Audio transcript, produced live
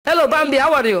Hello, Bambi.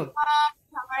 How are you?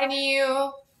 How are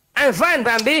you? I'm fine,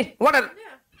 Bambi. What are...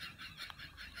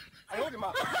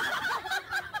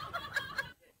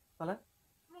 Hello?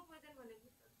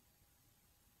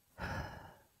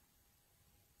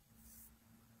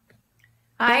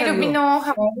 Hi, Rubino.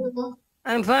 How are you?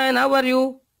 I'm fine. How are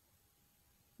you?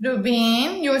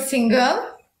 Rubin, you're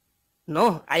single?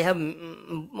 No, I have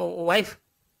wife.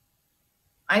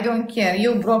 I don't care.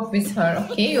 You broke with her,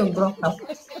 okay? You broke up.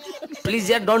 Please,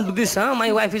 yeah, don't do this, huh?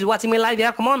 My wife is watching my live.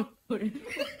 Yeah, come on.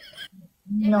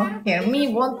 No care. Me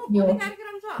want you.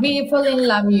 Me fall in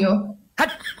love you.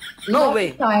 No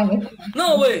way. Time.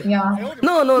 No way. Yeah.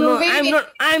 No. Very,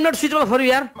 I'm not suitable for you,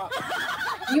 yeah.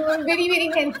 you're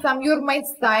very handsome. You're my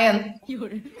style.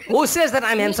 Who says that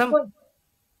I'm handsome?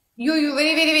 You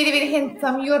very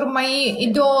handsome. You're my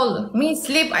idol. Me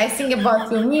sleep, I think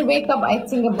about you. Me wake up, I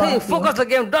think about Hey, you. focus the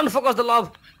game. Don't focus the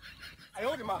love. I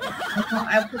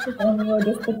focus on you.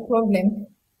 That's the problem.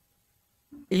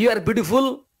 You are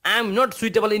beautiful. I'm not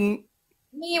suitable in...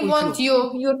 Me want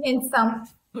you. You're handsome.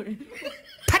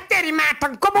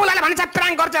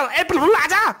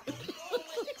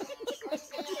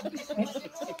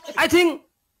 I think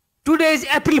today is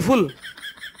April Fool.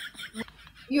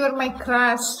 You're my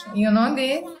crush. You know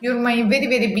this? You're my very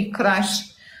big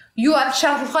crush. You are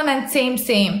Shah Rukh Khan and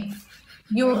same.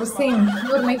 You're same.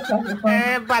 You're my Shah Rukh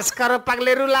Khan. बस करो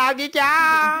पगले रुलाओगी क्या?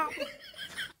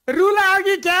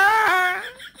 रुलाओगी क्या?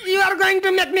 You are going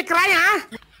to make me cry, huh?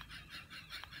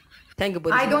 Thank you,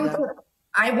 buddy. I don't care.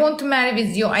 I won't marry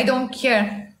with you. I don't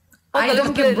care. Okay,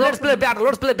 let's play battle.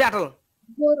 Let's play battle.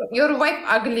 Your wife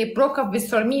ugly. Broke up with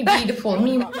her. Me beautiful.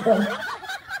 Me beautiful.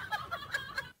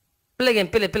 Play game.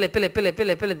 Play.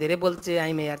 धेरै बोल्छ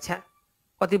आइमे यार छा.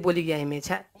 कति बोली गए आइमे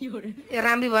छा. ए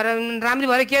राम्री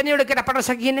भएर के नि एउटा केटा पटाउन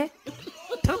सकिने?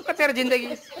 ठुक्क तेरो जिन्दगी.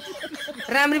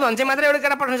 राम्री भन्छ मात्र एउटा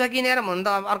केटा पठाउन सकिने यार भन्न त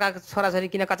अर्का छोराछोरी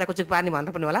किन कच्चाकुचुक पार्ने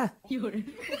भनेर पनि होला.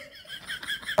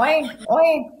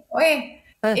 Oi.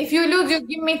 If you lose, you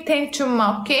give me 10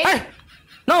 chumma, okay? Hey,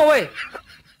 no way.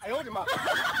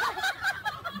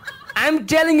 I'm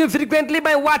telling you frequently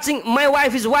my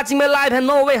wife is watching my live and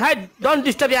no way. Hey, don't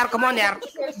disturb yaar. Come on yaar.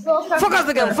 Focus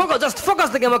the game. Just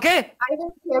focus the game, okay? I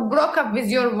don't care. Broke up with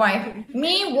your wife.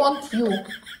 Me want you.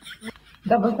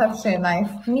 Double tap share life.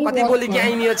 Me कति बोली के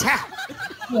IME हो छा?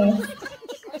 Yes.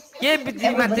 के बित्ती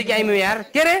मात्रै के IME हो यार?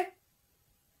 के रे?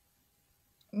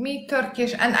 Me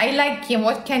Turkish and I like him.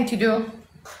 What can't you do?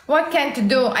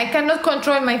 I cannot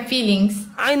control my feelings.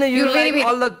 I know you like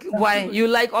all the boy. You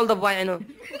like all the boy, I know.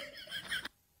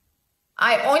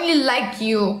 I only like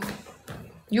you.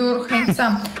 You're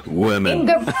handsome. Women.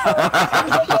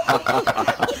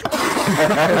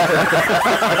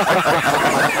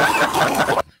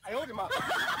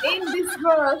 In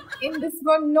this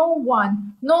world, no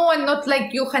one not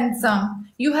like you handsome.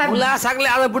 You have. मुला सागले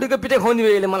आज बुढीको पिठे खुवाउने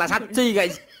बेले मलाई साच्चै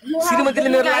guys. श्रीमतीले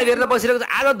मेरो live हेरेर बसिरहेको छ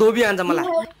आज धोबी हान्छ मलाई.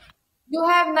 You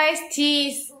have nice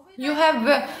teeth. You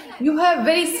have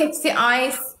very sexy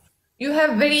eyes. You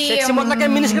have very sexy मतलब के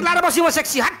मिनिस्टर लाएर बसी म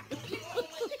सेक्सी हट.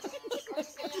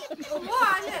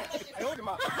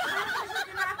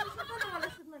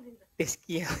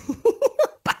 त्यसकी.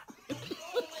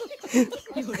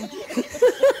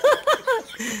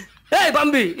 Hey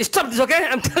Bambi, stop this, okay?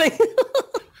 I'm telling you.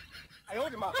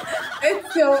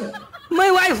 It's your. My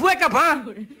wife wake up, huh?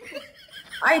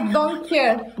 I don't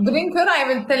care. Bring her, I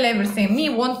will tell everything. Me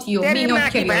want you. Me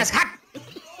not care you.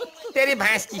 तेरी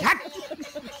भैंस की हट.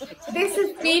 This is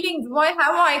feelings, boy.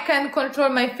 How I can control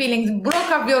my feelings?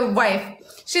 Broke up your wife.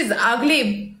 She's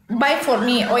ugly. Buy for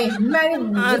me. Oi, marry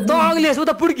me. तो ugly है, वो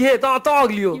तो पुड़की है, तो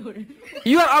ugly हो.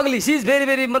 You are ugly. She is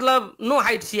very मतलब no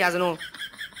height. She has no.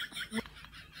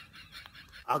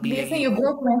 Listen, you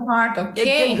broke my heart, okay?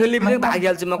 एकदम खेल्ने पनि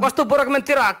भागिहाल्छु म. कस्तो ब्रोक में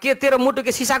तेरो मुटु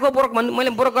के शीशाको ब्रोक मैले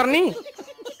ब्रोक गर्ने?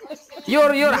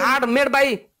 Your heart made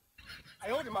by.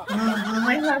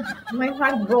 My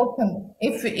heart broken.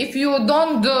 If you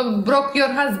don't broke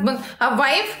your husband, a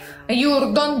wife,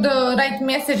 you don't write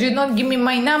message, you don't give me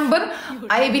my number,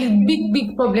 I will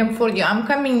big problem for you. I'm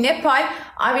coming Nepal,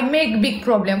 I will make big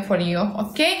problem for you,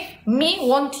 okay? Me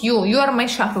want you. You are my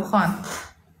Shah Rukh Khan.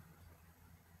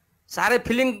 सारे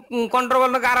feeling control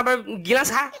गर्न गाह्रो भयो.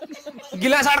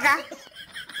 गिलास अड्का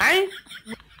है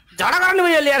झगडा गर्ने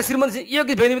भयो यार. श्रीमती यो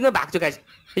गीत भेनी पनि भाग्छु गाइस.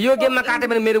 यो गेममा काटे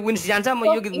भने मेरो विन्स जान्छ. म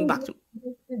यो गीत भाग्छु.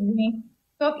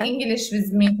 Talk English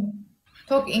with me.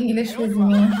 Talk English with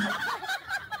me.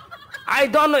 I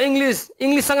don't know English.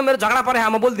 English सँग मेरो झगडा परे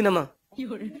म बोल्दिन म.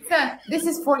 Sir, this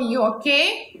is for you,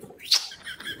 okay?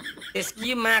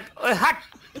 यसकी माग. ओइ हट.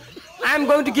 I am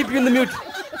going to keep you in the mute.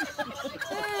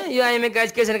 You I make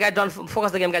guys, guys, don't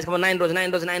focus the game, guys. Come on, 9 rows, guys,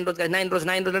 9 rows.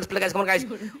 Let's play, guys. Come on, guys.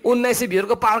 19 viewer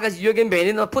को power guys, यो game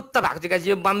भेट्ने न पुत्ता भएको थियो guys.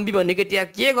 यो बम्बी भन्ने केटी यार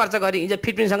के गर्छ गरी हिजो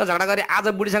फिटपिनसँग झगडा गरे आज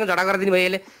बुढीसँग झगडा गरिदिनु भयो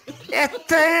यसले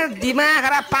यस्तो दिमाग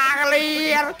खराब पागलै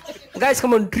यार guys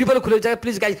come on ट्रिपल खुल्यो छ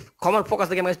please guys come on focus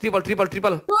the game guys triple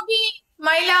Ruby,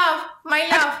 my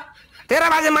love. तेरा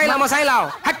बाजे माइला मसाइला हो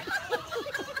हट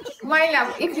My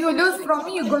love, if you lose from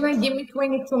me, you're gonna give me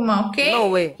 22 more, okay? no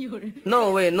way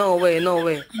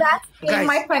That's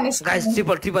my punishment. guys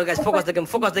triple guys focus the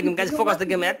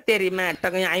game यार तेरी मां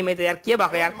टकै आइमै त यार के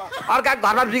भएको यार अर्का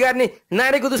घरमा बिगार्ने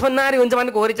नारीको दुश्मन नारी हुन्छ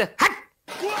भनेको होरी छ हट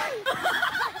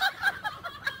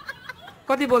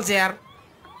कति बोल्छ यार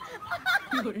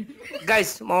गाइस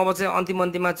म अब चाहिँ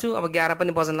अन्तिममा छु अब 11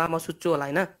 पनि बज्न ला म सुत्छु होला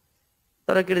हैन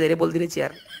तर केटी धेरै बोल्दिरै छ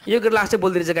यार यो केटी लास्टै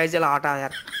बोल्दिरै छ गाइस यसलाई हटा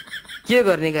यार के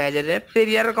गर्ने गाइस यार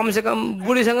तेरी यार कम से कम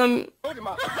बुढीसँग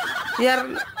यार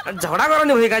झगडा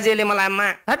गराउने भयो गाइस यसले मलाई आमा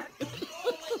हट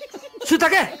सुत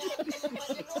के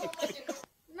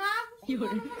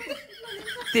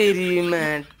तेरी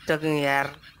मां टकै यार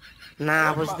ना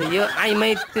बुझ्दै यो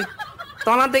आइमै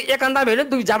तँलाई त एकान्त भेट्यो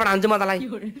दुई झापड हान्छु म तँलाई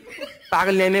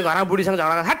पागल ल्यामे घरमा बुढीसँग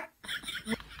झगडा हट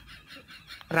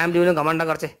रामदेवले घमण्ड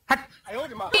गर्छ हट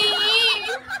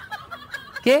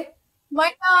के My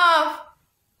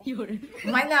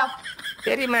love.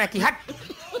 तेरी मां की हट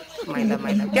माइला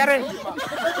क्या रे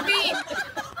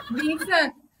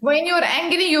Listen, when you're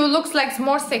angry, you look like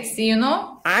more sexy, you know?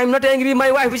 I'm not angry,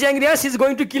 my wife is angry, she's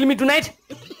going to kill me tonight.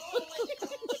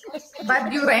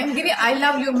 But you're angry, I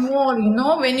love you more, you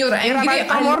know? When you're angry,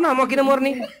 I love you more.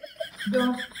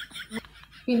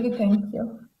 Really, thank you.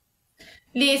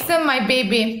 Listen, my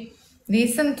baby.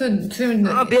 Listen to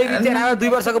baby, तेरा 2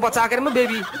 वर्षको बच्चा आकेर म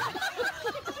baby.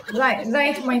 Write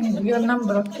your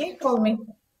number, okay? Call me.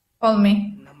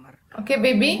 Number. Okay,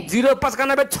 baby?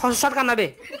 0599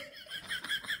 6799.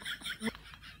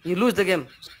 You lose the game.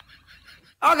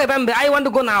 Okay, Bambi, I want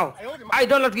to go now. I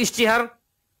don't like to stay here.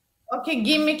 Okay,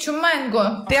 give me chumma and go.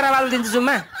 तेरा वाला दिन्छु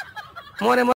चुम्मा. मोरे